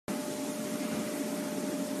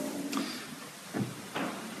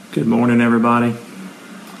Good morning, everybody.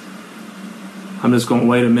 I'm just going to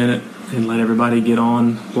wait a minute and let everybody get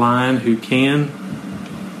online who can.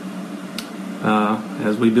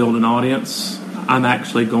 As we build an audience, I'm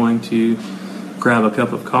actually going to grab a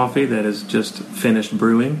cup of coffee that is just finished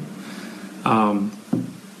brewing.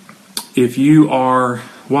 If you are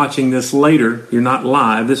watching this later, you're not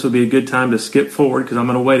live, this would be a good time to skip forward because I'm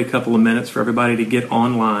going to wait a couple of minutes for everybody to get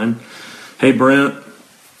online. Hey, Brent,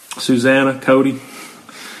 Susanna, Cody.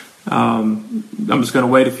 I'm just going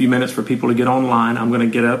to wait a few minutes for people to get online. I'm going to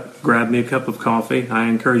get up, grab me a cup of coffee. I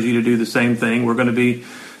encourage you to do the same thing. We're going to be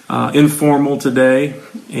informal today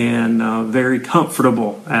and very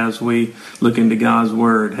comfortable as we look into God's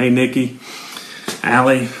Word. Hey, Nikki,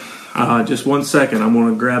 Allie, just 1 second. I'm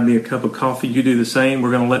going to grab me a cup of coffee. You do the same.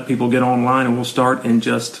 We're going to let people get online, and we'll start in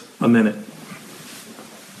just a minute.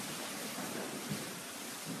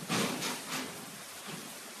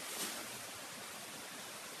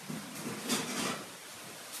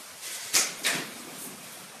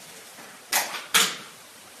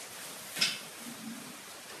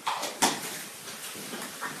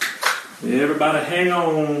 Everybody hang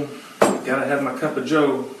on. Gotta have my cup of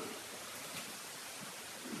joe.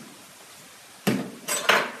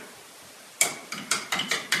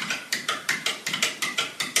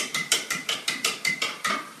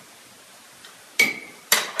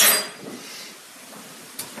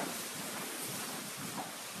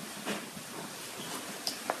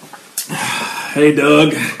 Hey,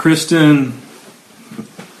 Doug, Kristen,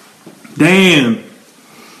 Dan.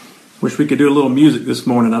 Wish we could do a little music this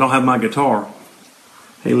morning. I don't have my guitar.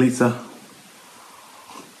 Hey, Lisa.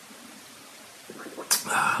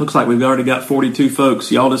 Looks like we've already got 42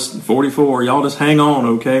 folks. Y'all just 44. Y'all just hang on,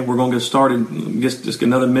 okay? We're going to get started. Just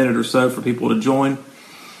another minute or so for people to join.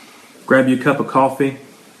 Grab you a cup of coffee.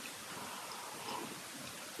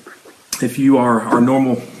 If you are our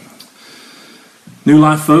normal New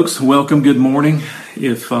Life folks, welcome. Good morning.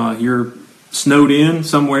 If you're snowed in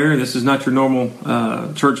somewhere, this is not your normal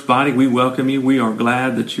church body, we welcome you. We are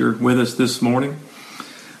glad that you're with us this morning.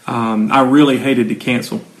 I really hated to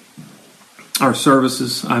cancel our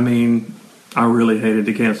services. I really hated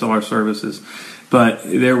to cancel our services. But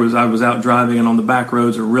I was out driving, and on the back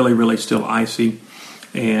roads are really, really still icy.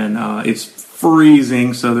 And it's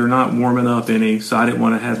freezing, so they're not warming up any. So I didn't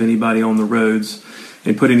want to have anybody on the roads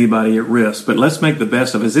and put anybody at risk. But let's make the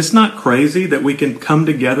best of it. Is this not crazy that we can come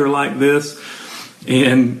together like this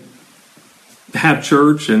and have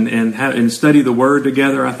church and study the Word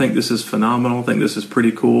together? I think this is phenomenal. I think this is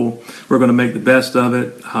pretty cool. We're going to make the best of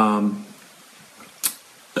it.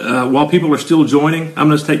 While people are still joining, I'm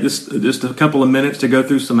going to take just a couple of minutes to go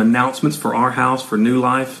through some announcements for our house, for New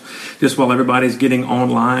Life, just while everybody's getting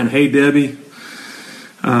online. Hey, Debbie.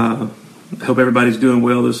 Hope everybody's doing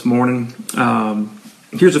well this morning.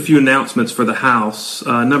 Here's a few announcements for the house.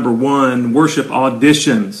 Number one, worship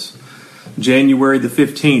auditions, January the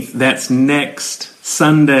 15th. That's next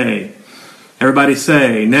Sunday. Everybody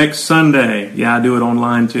say, next Sunday. Yeah, I do it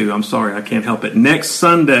online too. I'm sorry, I can't help it. Next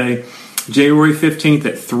Sunday, January 15th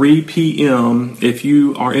at 3 p.m. If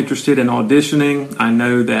you are interested in auditioning, I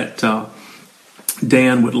know that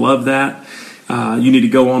Dan would love that. You need to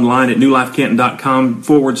go online at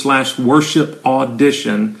newlifecanton.com/worship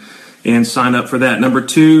audition and sign up for that. Number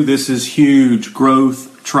two, this is huge.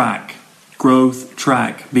 Growth Track. Growth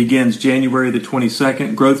Track begins January the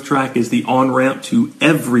 22nd. Growth Track is the on-ramp to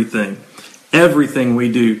everything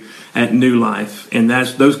we do at New Life. And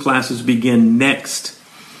those classes begin January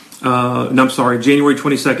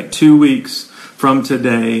 22nd, 2 weeks from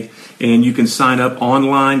today. And you can sign up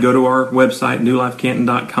online. Go to our website,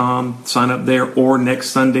 newlifecanton.com. Sign up there, or next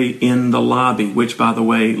Sunday in the lobby, which, by the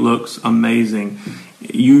way, looks amazing.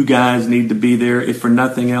 You guys need to be there, if for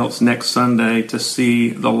nothing else, next Sunday to see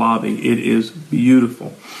the lobby. It is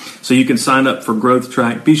beautiful. So you can sign up for Growth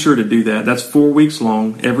Track. Be sure to do that. That's 4 weeks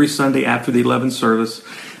long, every Sunday after the 11th service.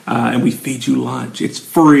 And we feed you lunch. It's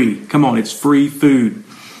free. Come on, it's free food.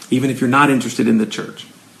 Even if you're not interested in the church.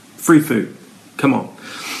 Free food. Come on.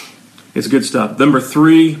 It's good stuff. Number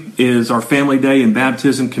three is our Family Day and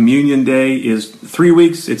Baptism. Communion Day is 3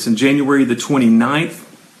 weeks. It's in January the 29th.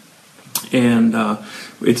 And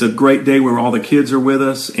it's a great day where all the kids are with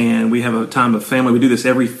us, and we have a time of family. We do this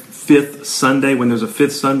every fifth Sunday. When there's a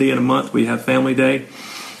fifth Sunday in a month, we have Family Day.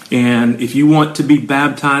 And if you want to be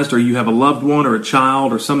baptized, or you have a loved one or a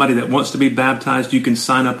child or somebody that wants to be baptized, you can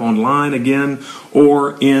sign up online again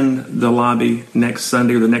or in the lobby next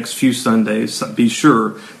Sunday or the next few Sundays. Be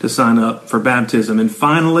sure to sign up for baptism. And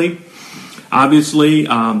finally, obviously,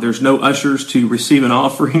 there's no ushers to receive an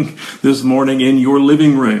offering this morning in your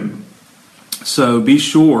living room. So be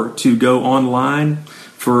sure to go online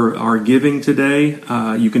for our giving today.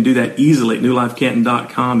 You can do that easily at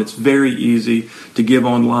newlifecanton.com. It's very easy to give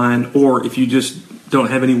online, or if you just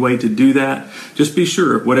don't have any way to do that, just be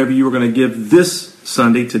sure whatever you were going to give this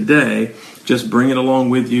Sunday today, just bring it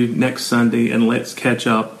along with you next Sunday, and let's catch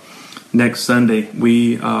up next Sunday.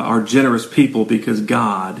 We are generous people because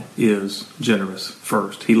God is generous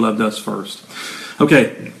first. He loved us first.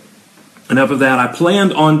 Okay, enough of that. I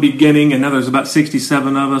planned on beginning, and now there's about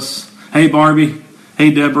 67 of us. Hey, Barbie.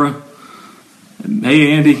 Hey, Deborah.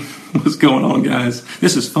 Hey, Andy. What's going on, guys?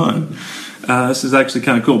 This is fun. This is actually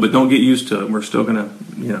kind of cool, but don't get used to it. We're still going to,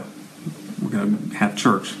 we're going to have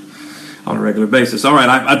church on a regular basis. All right,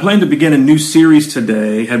 I plan to begin a new series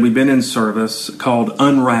today, had we been in service, called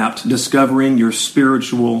Unwrapped, Discovering Your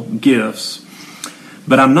Spiritual Gifts.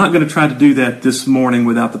 But I'm not going to try to do that this morning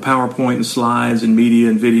without the PowerPoint and slides and media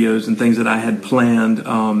and videos and things that I had planned.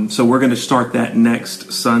 So we're going to start that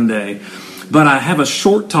next Sunday. But I have a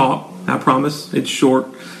short talk, I promise, it's short,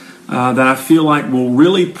 that I feel like will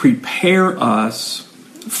really prepare us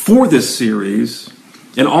for this series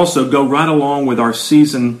and also go right along with our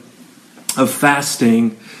season of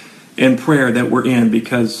fasting and prayer that we're in,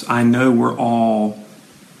 because I know we're all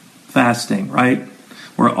fasting, right?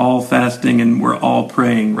 We're all fasting and we're all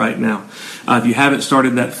praying right now. If you haven't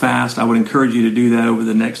started that fast, I would encourage you to do that over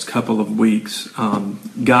the next couple of weeks.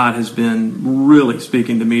 God has been really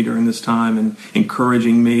speaking to me during this time and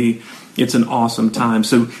encouraging me. It's an awesome time.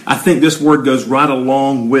 So I think this word goes right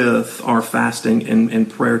along with our fasting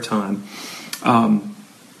and prayer time.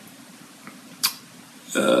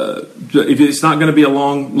 It's not going to be a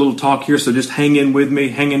long little talk here, so just hang in with me,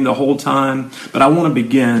 hang in the whole time. But I want to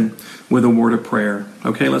begin with a word of prayer.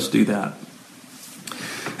 Okay, let's do that.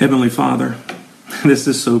 Heavenly Father, this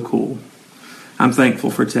is so cool. I'm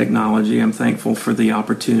thankful for technology. I'm thankful for the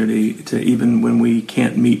opportunity to, even when we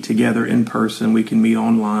can't meet together in person, we can meet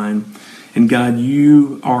online. And God,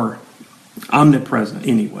 you are omnipresent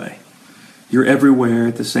anyway. You're everywhere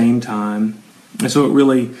at the same time. And so it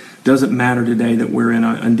really doesn't matter today that we're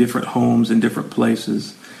in different homes and different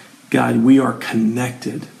places. God, we are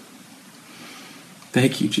connected.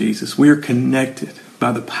 Thank you, Jesus. We are connected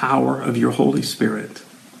by the power of your Holy Spirit.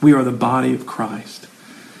 We are the body of Christ.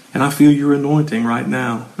 And I feel your anointing right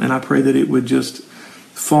now. And I pray that it would just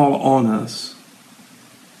fall on us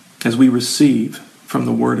as we receive from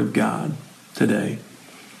the Word of God today.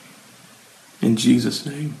 In Jesus'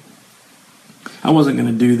 name. I wasn't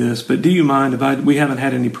going to do this, but do you mind if we haven't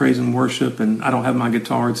had any praise and worship, and I don't have my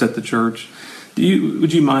guitar, it's at the church.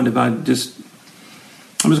 Would you mind if I'm just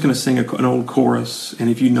going to sing an old chorus, and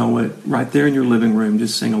if you know it, right there in your living room,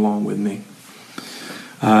 just sing along with me.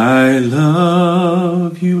 I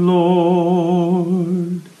love you,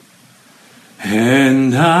 Lord,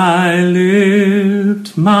 and I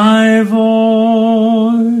lift my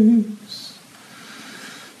voice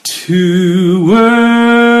to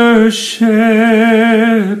worship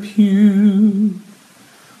you,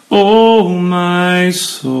 oh my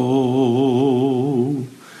soul,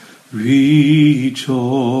 rejoice.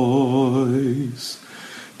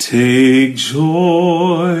 Take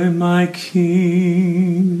joy, my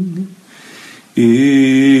King,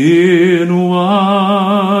 in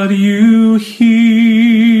what you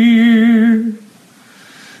hear,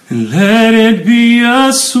 and let it be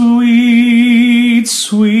a sweet,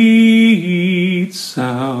 sweet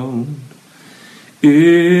sound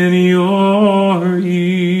in your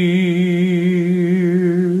ear.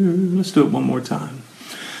 Let's do it one more time.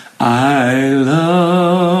 I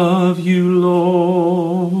love you,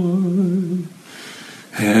 Lord,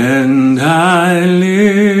 and I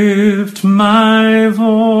lift my voice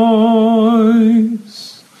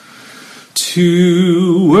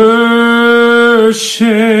to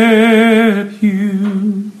worship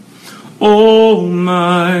you, oh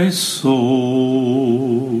my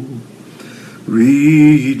soul,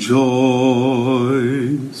 rejoice.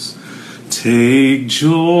 Take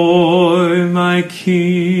joy, my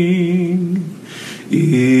King,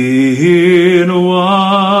 in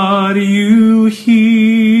what you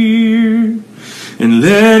hear, and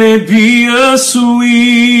let it be a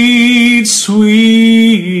sweet,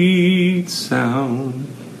 sweet sound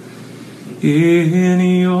in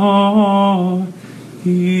your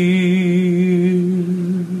ear.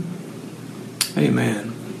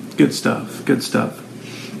 Amen. Good stuff. Good stuff.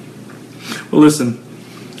 Well, listen.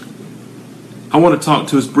 I want to talk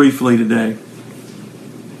to us briefly today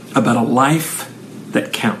about a life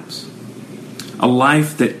that counts. A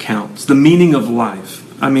life that counts. The meaning of life.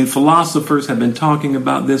 I mean, philosophers have been talking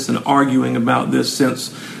about this and arguing about this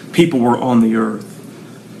since people were on the earth.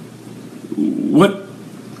 What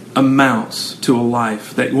amounts to a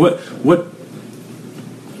life? What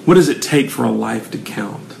What does it take for a life to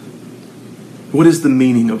count? What is the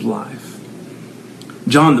meaning of life?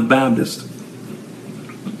 John the Baptist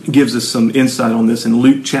gives us some insight on this in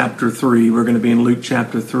Luke chapter 3. We're going to be in Luke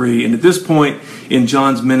chapter 3. And at this point in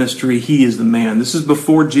John's ministry, he is the man. This is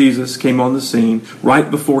before Jesus came on the scene, right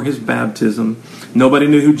before his baptism. Nobody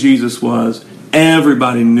knew who Jesus was.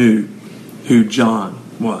 Everybody knew who John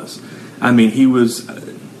was. I mean, he was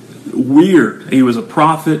weird. He was a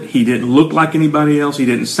prophet. He didn't look like anybody else. He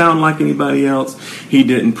didn't sound like anybody else. He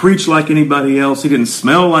didn't preach like anybody else. He didn't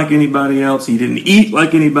smell like anybody else. He didn't eat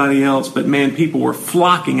like anybody else. But man, people were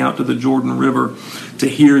flocking out to the Jordan River to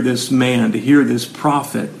hear this man, to hear this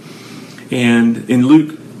prophet. And in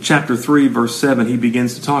Luke chapter 3, verse 7, he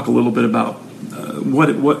begins to talk a little bit about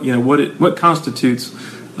what constitutes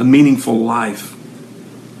a meaningful life.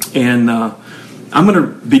 And I'm going to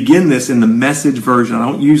begin this in the Message version. I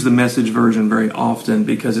don't use the Message version very often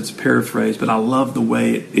because it's paraphrased, but I love the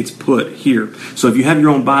way it's put here. So if you have your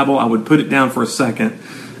own Bible, I would put it down for a second.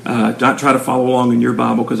 Not try to follow along in your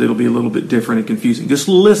Bible because it'll be a little bit different and confusing. Just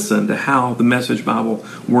listen to how the Message Bible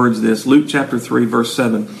words this. Luke chapter 3, verse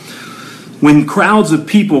 7. When crowds of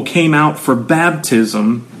people came out for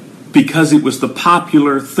baptism because it was the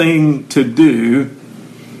popular thing to do,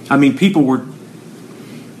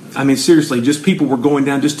 seriously, just people were going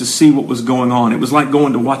down just to see what was going on. It was like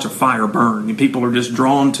going to watch a fire burn, and people are just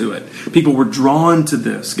drawn to it. People were drawn to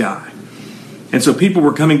this guy. And so people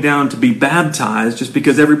were coming down to be baptized just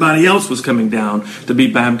because everybody else was coming down to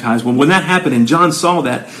be baptized. Well, when that happened and John saw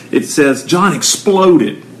that, it says, John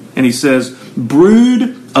exploded. And he says,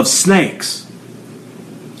 brood of snakes.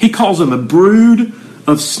 He calls them a brood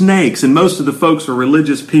of snakes. And most of the folks are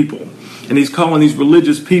religious people. And he's calling these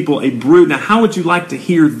religious people a brood. Now, how would you like to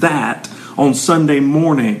hear that on Sunday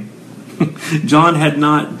morning? John had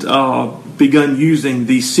not begun using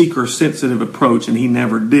the seeker-sensitive approach, and he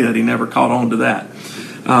never did. He never caught on to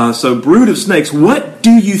that. So, brood of snakes, what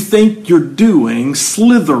do you think you're doing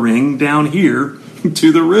slithering down here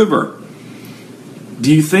to the river?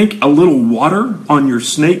 Do you think a little water on your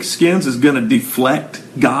snake skins is going to deflect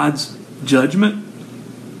God's judgment?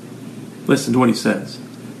 Listen to what he says.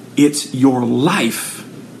 It's your life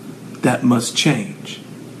that must change.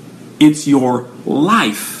 It's your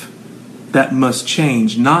life that must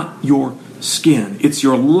change, not your skin. It's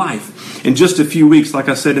your life. In just a few weeks, like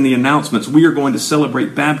I said in the announcements, we are going to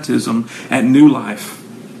celebrate baptism at New Life.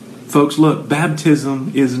 Folks, look,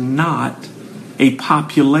 baptism is not a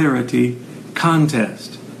popularity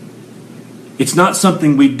contest. It's not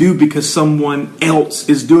something we do because someone else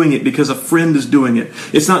is doing it, because a friend is doing it.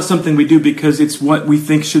 It's not something we do because it's what we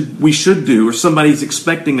think we should do or somebody's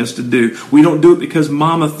expecting us to do. We don't do it because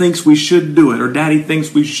mama thinks we should do it or daddy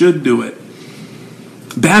thinks we should do it.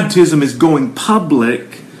 Baptism is going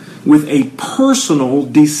public with a personal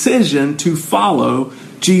decision to follow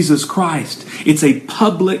Jesus Christ. It's a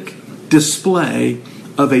public display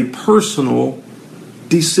of a personal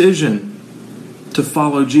decision to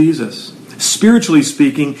follow Jesus. Spiritually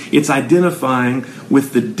speaking, it's identifying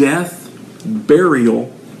with the death,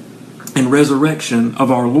 burial, and resurrection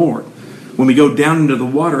of our Lord. When we go down into the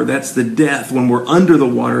water, that's the death. When we're under the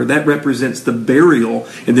water, that represents the burial.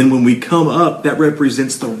 And then when we come up, that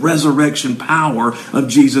represents the resurrection power of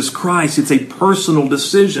Jesus Christ. It's a personal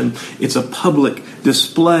decision. It's a public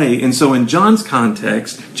display. And so in John's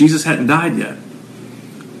context, Jesus hadn't died yet.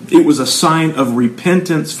 It was a sign of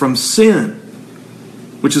repentance from sin,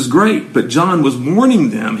 which is great. But John was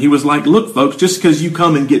warning them. He was like, look, folks, just because you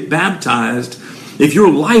come and get baptized, if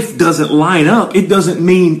your life doesn't line up, it doesn't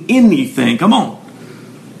mean anything. Come on.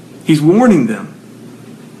 He's warning them.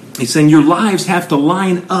 He's saying your lives have to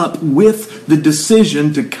line up with the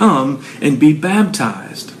decision to come and be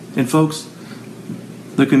baptized. And folks,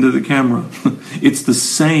 look into the camera. It's the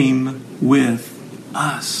same with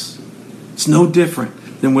us. It's no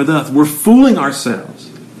different than with us. We're fooling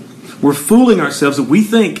ourselves. We're fooling ourselves if we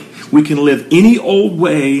think we can live any old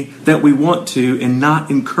way that we want to and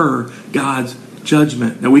not incur God's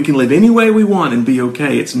judgment. Now, we can live any way we want and be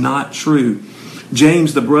okay. It's not true.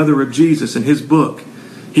 James, the brother of Jesus, in his book,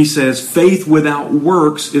 he says, faith without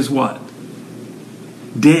works is what?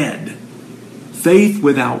 Dead. Faith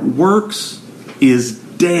without works is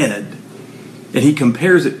dead. And he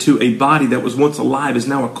compares it to a body that was once alive is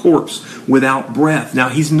now a corpse without breath. Now,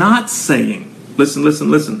 he's not saying,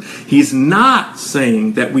 listen. He's not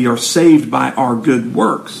saying that we are saved by our good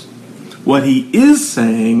works. What he is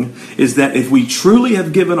saying is that if we truly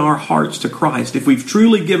have given our hearts to Christ, if we've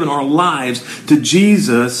truly given our lives to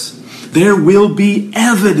Jesus, there will be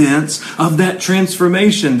evidence of that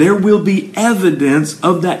transformation. There will be evidence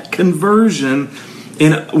of that conversion.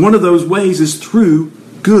 And one of those ways is through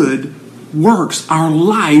good works. Our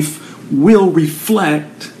life will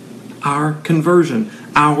reflect our conversion,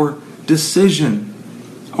 our decision.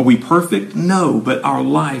 Are we perfect? No, but our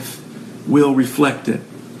life will reflect it.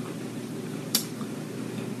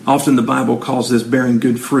 Often the Bible calls this bearing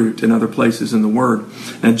good fruit in other places in the Word.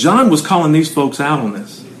 Now, John was calling these folks out on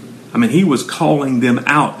this. I mean, he was calling them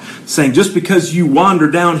out, saying just because you wander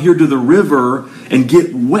down here to the river and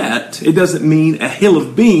get wet, it doesn't mean a hill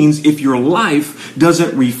of beans if your life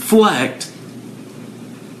doesn't reflect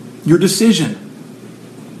your decision.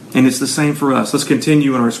 And it's the same for us. Let's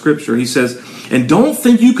continue in our scripture. He says, and don't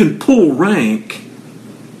think you can pull rank,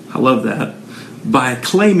 I love that, by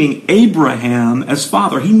claiming Abraham as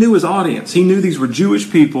father. He knew his audience. He knew these were Jewish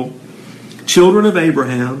people, children of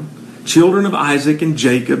Abraham, children of Isaac and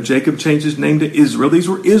Jacob. Jacob changed his name to Israel. These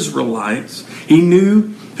were Israelites. He knew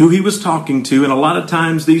who he was talking to, and a lot of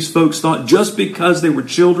times these folks thought just because they were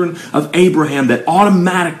children of Abraham that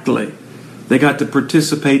automatically they got to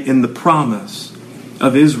participate in the promise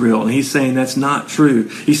of Israel. And he's saying that's not true.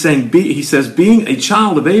 He says being a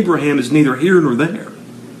child of Abraham is neither here nor there.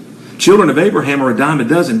 Children of Abraham are a dime a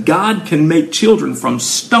dozen. God can make children from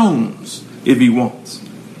stones if he wants.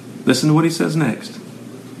 Listen to what he says next.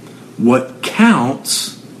 What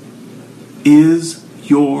counts is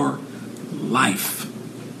your life.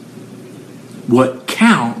 What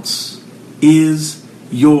counts is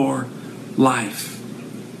your life.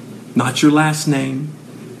 Not your last name,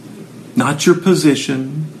 not your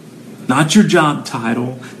position, not your job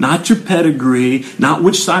title, not your pedigree, not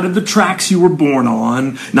which side of the tracks you were born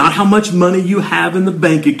on, not how much money you have in the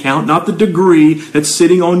bank account, not the degree that's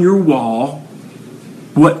sitting on your wall.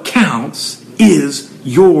 What counts is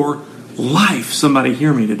your life. Somebody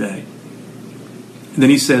hear me today. And then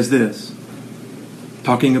he says this,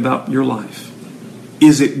 talking about your life.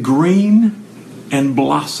 Is it green and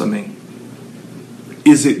blossoming?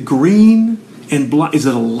 Is it green and is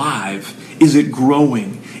it alive? Is it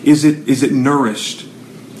growing? Is it nourished?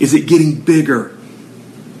 Is it getting bigger?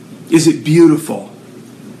 Is it beautiful?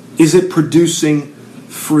 Is it producing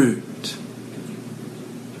fruit?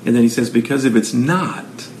 And then he says, because if it's not,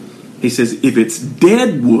 he says, if it's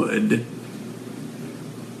dead wood,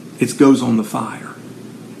 it goes on the fire.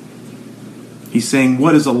 He's saying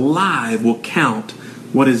what is alive will count.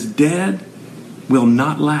 What is dead will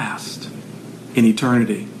not last in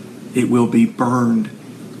eternity. It will be burned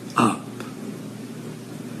up.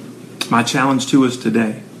 My challenge to us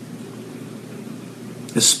today,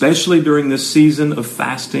 especially during this season of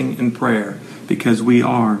fasting and prayer, because we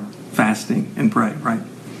are fasting and praying, right?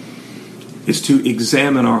 Is to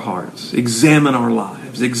examine our hearts, examine our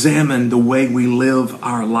lives, examine the way we live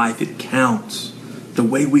our life. It counts. The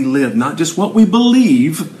way we live, not just what we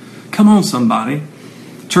believe. Come on, somebody.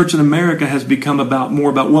 Church in America has become more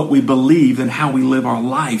about what we believe than how we live our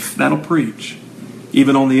life. That'll preach,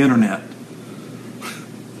 even on the internet.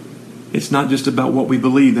 It's not just about what we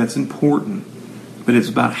believe. That's important. But it's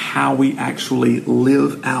about how we actually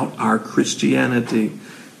live out our Christianity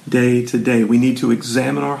day to day. We need to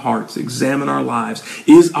examine our hearts, examine our lives.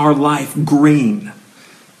 Is our life green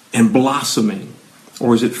and blossoming,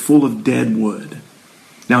 or is it full of dead wood?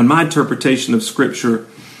 Now, in my interpretation of Scripture,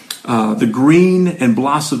 the green and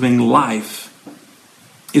blossoming life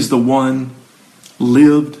is the one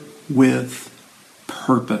lived with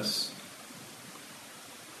purpose.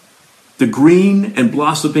 The green and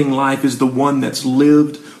blossoming life is the one that's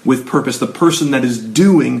lived with purpose. The person that is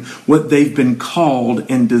doing what they've been called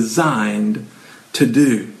and designed to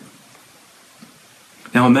do.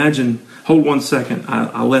 Now imagine, hold 1 second.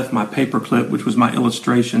 I left my paper clip, which was my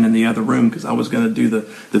illustration, in the other room because I was going to do the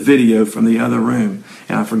video from the other room.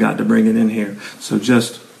 And I forgot to bring it in here. So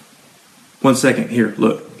just 1 second. Here,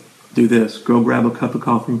 look. Do this. Go grab a cup of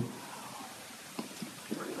coffee.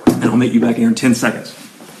 And I'll meet you back here in 10 seconds.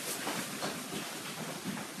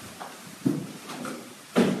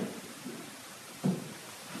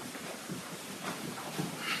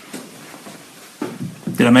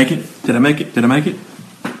 Did I make it? Did I make it? Did I make it?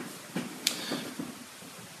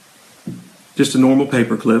 Just a normal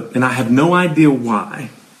paper clip. And I have no idea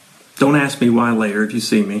why. Don't ask me why later if you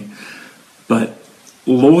see me. But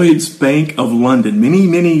Lloyd's Bank of London, many,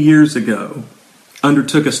 many years ago,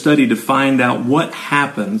 undertook a study to find out what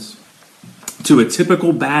happens to a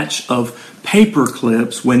typical batch of paper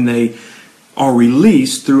clips when they are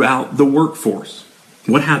released throughout the workforce.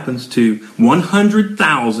 What happens to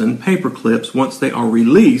 100,000 paper clips once they are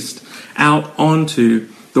released out onto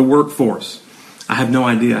the workforce? I have no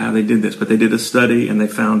idea how they did this, but they did a study and they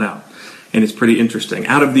found out. And it's pretty interesting.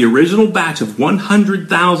 Out of the original batch of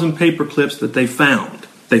 100,000 paper clips that they found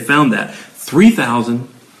that 3,000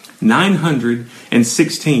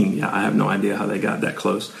 916, yeah, I have no idea how they got that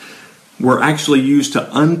close, were actually used to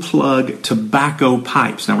unplug tobacco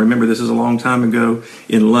pipes. Now remember, this is a long time ago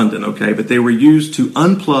in London, okay? But they were used to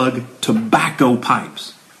unplug tobacco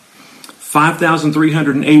pipes.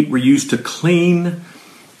 5,308 were used to clean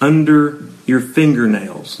under your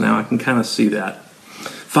fingernails. Now I can kind of see that.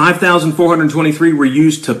 5,423 were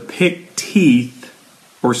used to pick teeth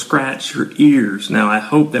or scratch your ears. Now I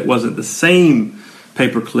hope that wasn't the same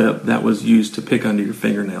paperclip that was used to pick under your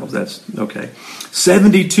fingernails. That's okay.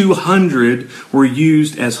 7,200 were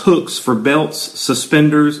used as hooks for belts,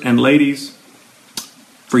 suspenders, and ladies,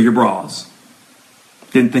 for your bras.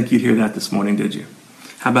 Didn't think you'd hear that this morning, did you?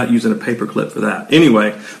 How about using a paperclip for that?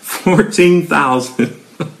 Anyway,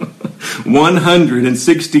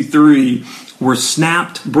 14,163 were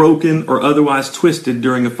snapped, broken, or otherwise twisted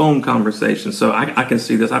during a phone conversation. So I can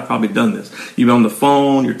see this. I've probably done this. You're on the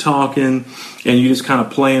phone, you're talking, and you're just kind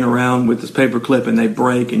of playing around with this paper clip, and they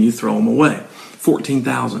break, and you throw them away.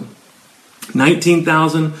 14,000.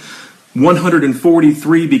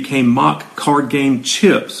 19,143 became mock card game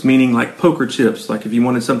chips, meaning like poker chips. Like if you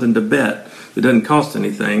wanted something to bet that doesn't cost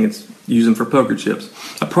anything, it's use them for poker chips.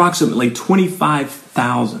 Approximately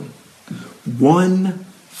 25,000.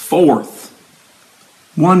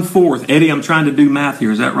 1/4. Eddie, I'm trying to do math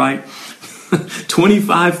here. Is that right?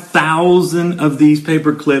 25,000 of these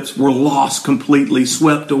paper clips were lost completely,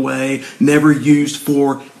 swept away, never used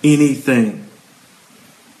for anything.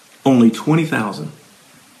 Only 20,000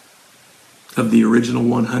 of the original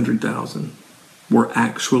 100,000 were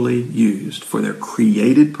actually used for their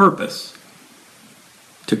created purpose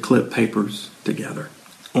to clip papers together.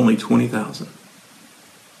 Only 20,000.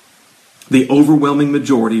 The overwhelming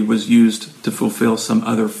majority was used to fulfill some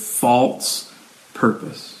other false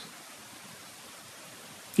purpose.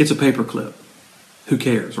 It's a paperclip. Who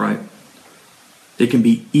cares, right? It can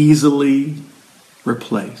be easily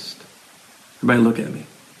replaced. Everybody look at me.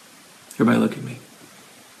 Everybody look at me.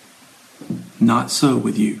 Not so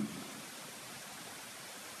with you.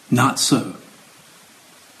 Not so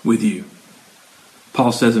with you.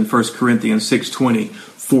 Paul says in 1 Corinthians 6:20,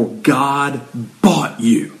 for God bought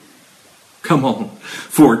you. Come on.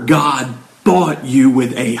 For God bought you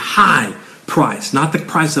with a high price, not the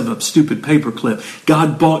price of a stupid paperclip.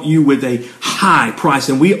 God bought you with a high price,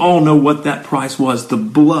 and we all know what that price was, the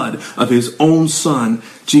blood of his own son,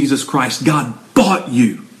 Jesus Christ. God bought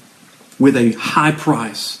you with a high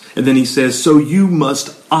price. And then he says, so you must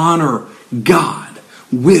honor God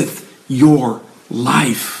with your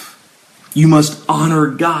life. You must honor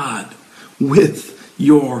God with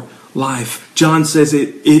your life. John says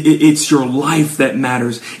it's your life that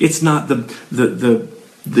matters. It's not the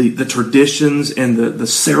traditions and the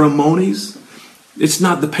ceremonies. It's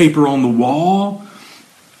not the paper on the wall.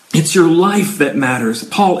 It's your life that matters.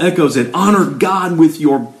 Paul echoes it. Honor God with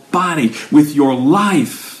your body, with your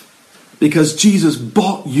life, because Jesus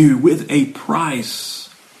bought you with a price.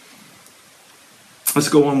 Let's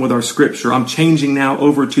go on with our scripture. I'm changing now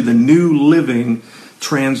over to the New Living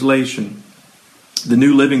Translation. The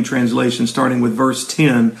New Living Translation, starting with verse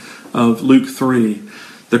 10 of Luke 3.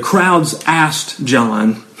 The crowds asked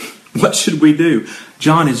John, what should we do?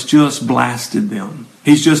 John has just blasted them.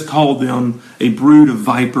 He's just called them a brood of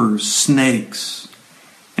vipers, snakes.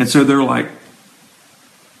 And so they're like,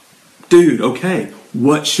 dude, okay,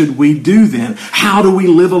 what should we do then? How do we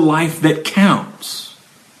live a life that counts?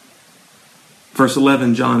 Verse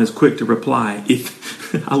 11, John is quick to reply.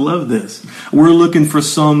 I love this. We're looking for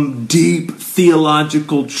some deep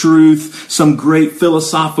theological truth, some great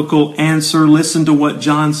philosophical answer. Listen to what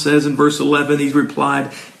John says in verse 11. He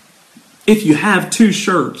replied, if you have 2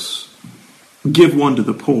 shirts, give one to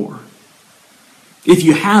the poor. If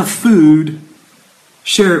you have food,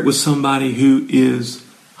 share it with somebody who is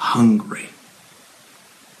hungry.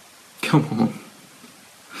 Come on.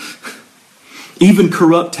 Even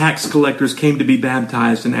corrupt tax collectors came to be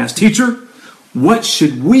baptized and asked, teacher, what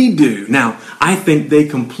should we do? Now, I think they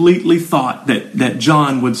completely thought that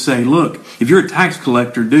John would say, look, if you're a tax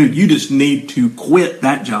collector, dude, you just need to quit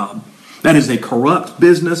that job. That is a corrupt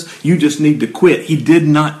business. You just need to quit. He did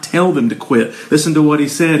not tell them to quit. Listen to what he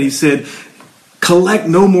said. He said, collect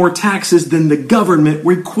no more taxes than the government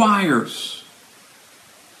requires.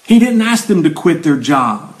 He didn't ask them to quit their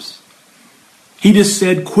jobs. He just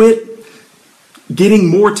said, quit getting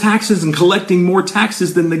more taxes and collecting more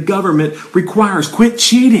taxes than the government requires. Quit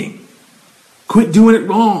cheating. Quit doing it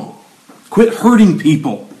wrong. Quit hurting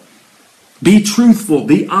people. Be truthful.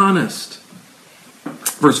 Be honest.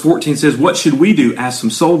 Verse 14 says, what should we do? Asked some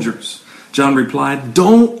soldiers. John replied,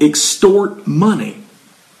 don't extort money.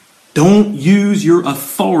 Don't use your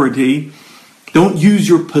authority Don't use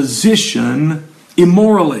your position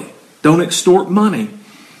immorally. Don't extort money.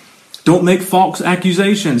 Don't make false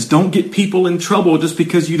accusations. Don't get people in trouble just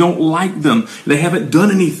because you don't like them. They haven't done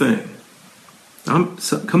anything.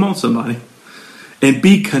 Come on, somebody. And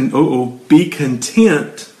be content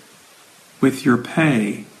with your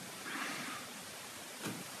pay.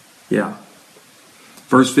 Yeah.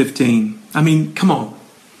 Verse 15. I mean, come on.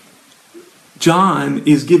 John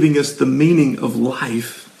is giving us the meaning of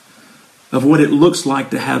life, of what it looks like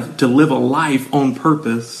to live a life on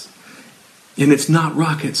purpose. And it's not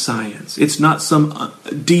rocket science. It's not some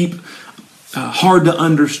deep, hard to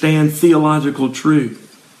understand theological truth.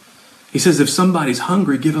 He says if somebody's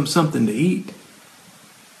hungry, give them something to eat.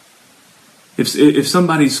 If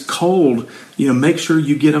somebody's cold, make sure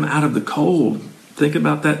you get them out of the cold. Think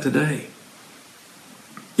about that today.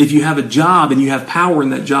 If you have a job and you have power in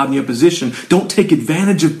that job and you have position, don't take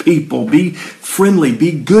advantage of people. Be friendly.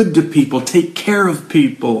 Be good to people. Take care of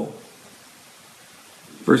people.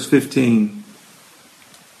 Verse 15.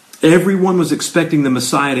 Everyone was expecting the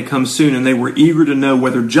Messiah to come soon, and they were eager to know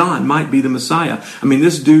whether John might be the Messiah. I mean,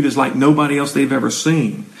 this dude is like nobody else they've ever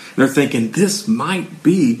seen. They're thinking, this might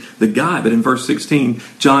be the guy. But in verse 16,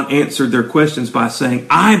 John answered their questions by saying,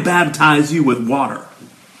 I baptize you with water.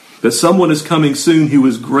 But someone is coming soon who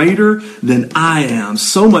is greater than I am,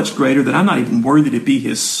 so much greater that I'm not even worthy to be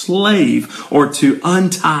his slave or to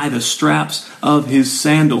untie the straps of his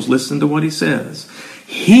sandals. Listen to what he says.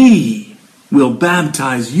 He will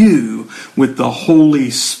baptize you with the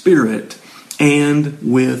Holy Spirit and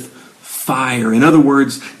with fire. In other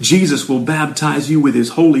words, Jesus will baptize you with his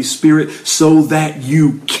Holy Spirit so that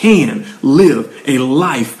you can live a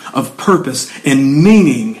life of purpose and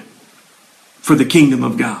meaning for the kingdom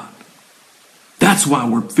of God. That's why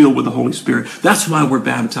we're filled with the Holy Spirit. That's why we're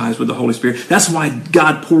baptized with the Holy Spirit. That's why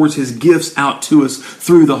God pours his gifts out to us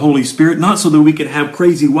through the Holy Spirit, not so that we can have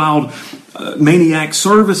crazy, wild, maniac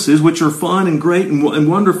services, which are fun and great and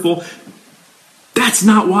wonderful. That's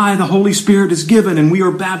not why the Holy Spirit is given and we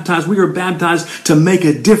are baptized. We are baptized to make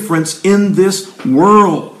a difference in this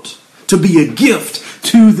world, to be a gift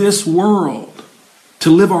to this world. To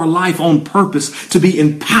live our life on purpose, to be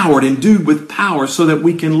empowered, endued with power so that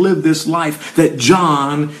we can live this life that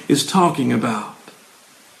John is talking about.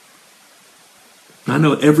 I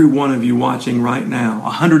know every one of you watching right now,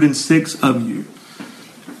 106 of you,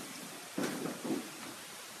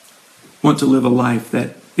 want to live a life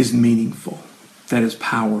that is meaningful, that is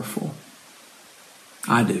powerful.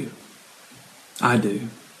 I do. I do.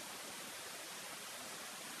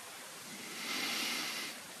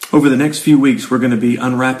 Over the next few weeks, we're going to be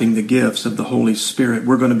unwrapping the gifts of the Holy Spirit.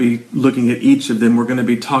 We're going to be looking at each of them. We're going to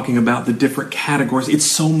be talking about the different categories.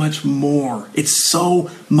 It's so much more. It's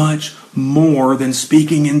so much more than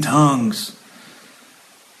speaking in tongues.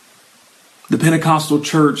 The Pentecostal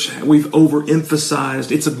church, we've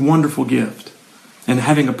overemphasized. It's a wonderful gift. And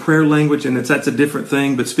having a prayer language, and that's a different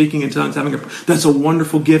thing, but speaking in tongues, that's a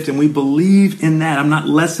wonderful gift, and we believe in that. I'm not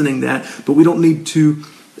lessening that, but we don't need to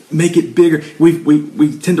make it bigger.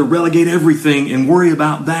 We tend to relegate everything and worry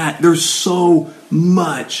about that. There's so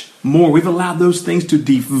much more. We've allowed those things to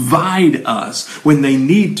divide us when they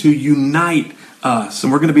need to unite us.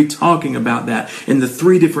 And we're going to be talking about that in the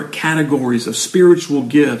 3 different categories of spiritual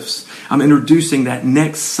gifts. I'm introducing that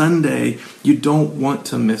next Sunday. You don't want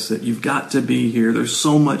to miss it. You've got to be here. There's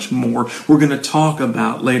so much more. We're going to talk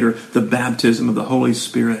about later the baptism of the Holy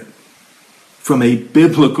Spirit. From a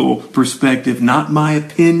biblical perspective, not my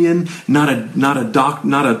opinion, not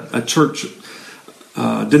a church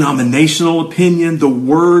denominational opinion, the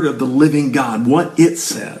Word of the living God, what it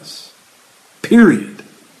says. Period.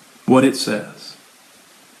 What it says.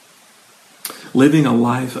 Living a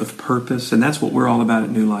life of purpose, and that's what we're all about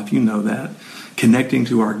at New Life. You know that. Connecting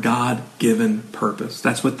to our God-given purpose.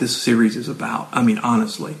 That's what this series is about. I mean,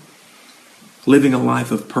 honestly. Living a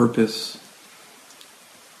life of purpose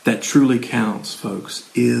that truly counts, folks,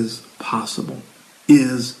 is possible.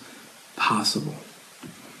 Is possible.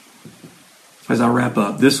 As I wrap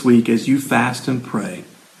up, this week, as you fast and pray,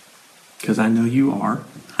 because I know you are,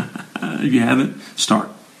 if you haven't, start.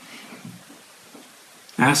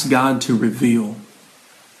 Ask God to reveal.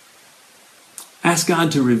 Ask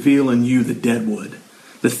God to reveal in you the dead wood,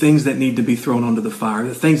 the things that need to be thrown onto the fire,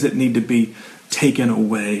 the things that need to be taken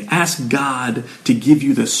away. Ask God to give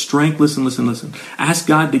you the strength. Listen. Ask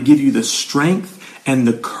God to give you the strength and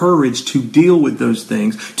the courage to deal with those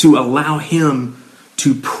things, to allow Him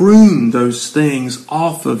to prune those things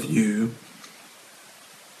off of you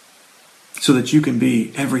so that you can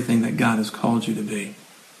be everything that God has called you to be.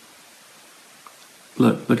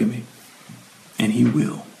 Look at me. And He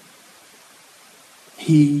will.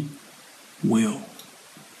 He will.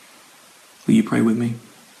 Will you pray with me?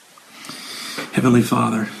 Heavenly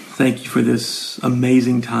Father, thank you for this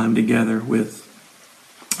amazing time together with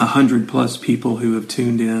 100+ people who have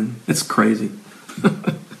tuned in. It's crazy.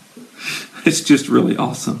 It's just really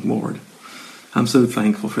awesome, Lord. I'm so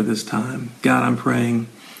thankful for this time. God, I'm praying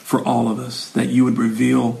for all of us that you would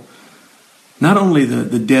reveal not only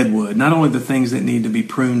the dead wood, not only the things that need to be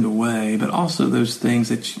pruned away, but also those things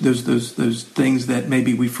that those things that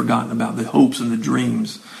maybe we've forgotten about, the hopes and the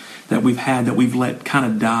dreams that we've had that we've let kind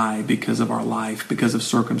of die because of our life, because of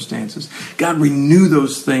circumstances. God, renew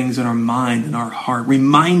those things in our mind and our heart.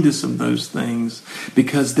 Remind us of those things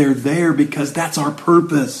because they're there, because that's our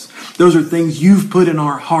purpose. Those are things you've put in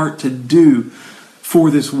our heart to do for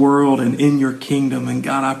this world and in your kingdom. And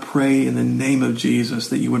God, I pray in the name of Jesus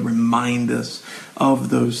that you would remind us of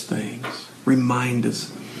those things. Remind us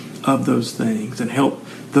of those things and help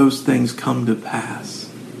those things come to pass.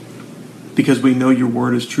 Because we know your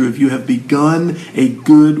word is true. If you have begun a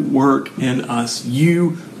good work in us,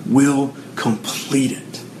 you will complete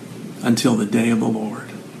it until the day of the Lord.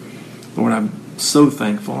 Lord, I'm so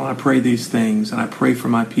thankful. And I pray these things, and I pray for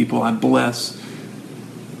my people. I bless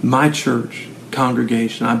my church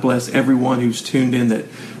congregation. I bless everyone who's tuned in that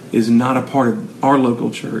is not a part of our local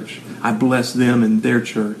church. I bless them and their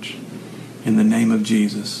church. In the name of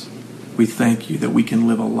Jesus, we thank you that we can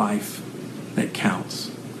live a life that counts.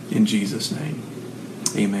 In Jesus' name,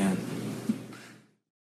 amen.